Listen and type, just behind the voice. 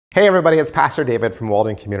Hey everybody, it's Pastor David from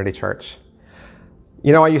Walden Community Church.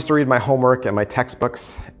 You know, I used to read my homework and my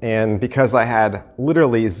textbooks, and because I had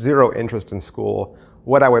literally zero interest in school,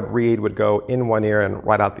 what I would read would go in one ear and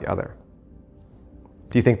right out the other.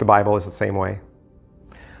 Do you think the Bible is the same way?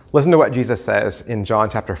 Listen to what Jesus says in John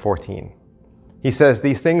chapter 14. He says,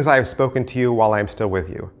 "These things I have spoken to you while I am still with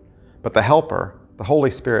you. But the Helper, the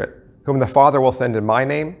Holy Spirit, whom the Father will send in my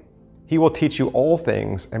name, he will teach you all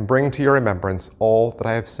things and bring to your remembrance all that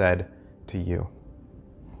I have said to you."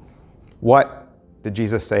 What did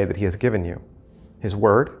Jesus say that he has given you? His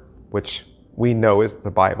word, which we know is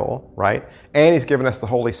the Bible, right? And he's given us the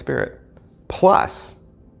Holy Spirit. Plus,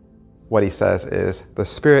 what he says is the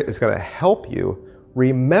Spirit is going to help you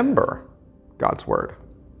remember God's word.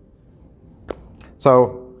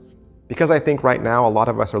 So, because I think right now a lot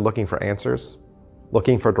of us are looking for answers,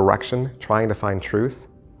 looking for direction, trying to find truth,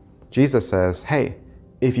 Jesus says, hey,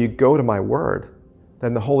 if you go to my word,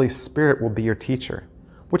 then the Holy Spirit will be your teacher,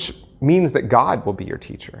 which means that God will be your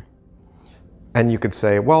teacher. And you could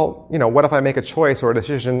say, well, what if I make a choice or a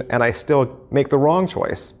decision and I still make the wrong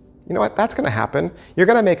choice? You know what? That's going to happen. You're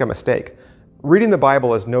going to make a mistake. Reading the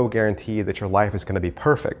Bible is no guarantee that your life is going to be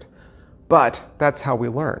perfect, but that's how we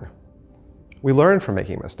learn. We learn from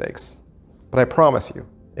making mistakes. But I promise you,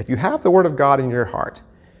 if you have the Word of God in your heart,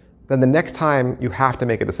 then the next time you have to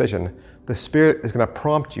make a decision, the Spirit is going to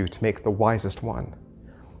prompt you to make the wisest one.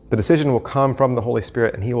 The decision will come from the Holy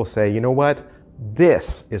Spirit, and he will say, you know what?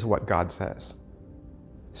 This is what God says.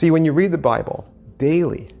 See, when you read the Bible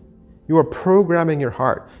daily, you are programming your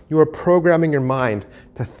heart. You are programming your mind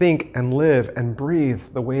to think and live and breathe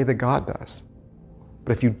the way that God does.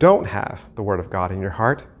 But if you don't have the Word of God in your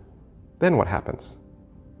heart, then what happens?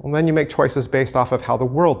 Well, then you make choices based off of how the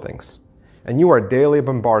world thinks. And you are daily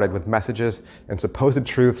bombarded with messages and supposed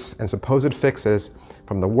truths and supposed fixes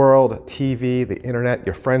from the world, TV, the internet,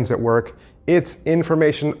 your friends at work. It's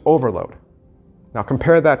information overload. Now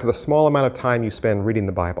compare that to the small amount of time you spend reading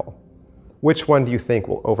the Bible. Which one do you think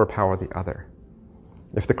will overpower the other?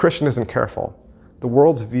 If the Christian isn't careful, the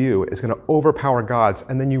world's view is going to overpower God's,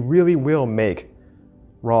 and then you really will make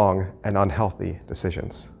wrong and unhealthy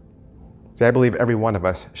decisions. See, I believe every one of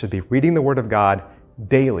us should be reading the Word of God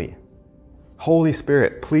daily. Holy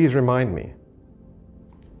Spirit, please remind me.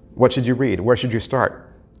 What should you read? Where should you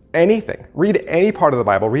start? Anything. Read any part of the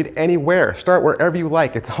Bible. Read anywhere. Start wherever you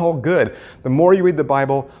like. It's all good. The more you read the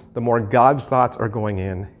Bible, the more God's thoughts are going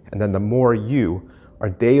in, and then the more you are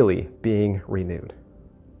daily being renewed.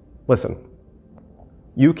 Listen,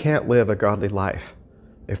 you can't live a godly life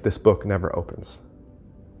if this book never opens.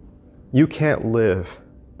 You can't live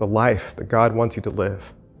the life that God wants you to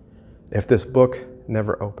live if this book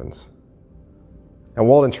never opens. At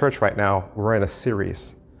Walden Church right now, we're in a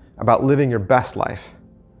series about living your best life.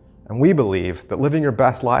 And we believe that living your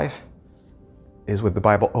best life is with the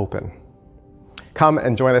Bible open. Come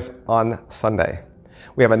and join us on Sunday.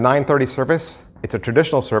 We have a 9:30 service. It's a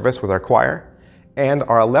traditional service with our choir. And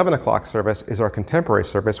our 11 o'clock service is our contemporary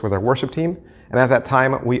service with our worship team. And at that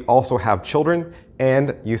time, we also have children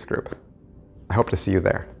and youth group. I hope to see you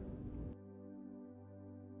there.